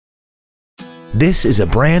This is a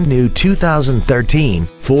brand new 2013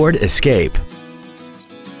 Ford Escape.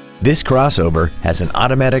 This crossover has an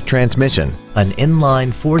automatic transmission, an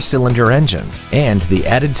inline 4-cylinder engine, and the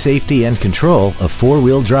added safety and control of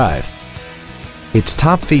 4-wheel drive. Its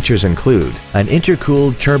top features include an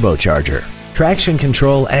intercooled turbocharger, traction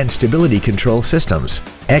control and stability control systems,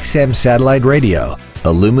 XM satellite radio,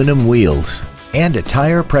 aluminum wheels, and a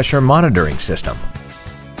tire pressure monitoring system.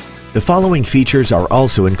 The following features are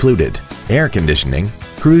also included: air conditioning,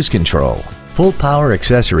 cruise control, full power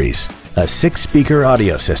accessories, a 6-speaker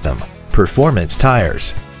audio system, performance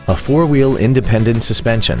tires, a 4-wheel independent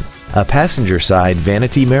suspension, a passenger side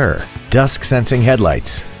vanity mirror, dusk sensing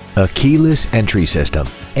headlights, a keyless entry system,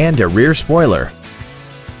 and a rear spoiler.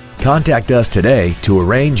 Contact us today to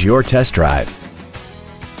arrange your test drive.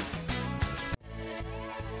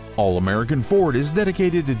 All American Ford is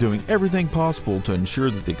dedicated to doing everything possible to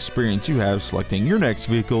ensure that the experience you have selecting your next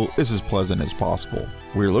vehicle is as pleasant as possible.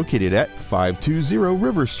 We're located at 520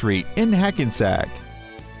 River Street in Hackensack.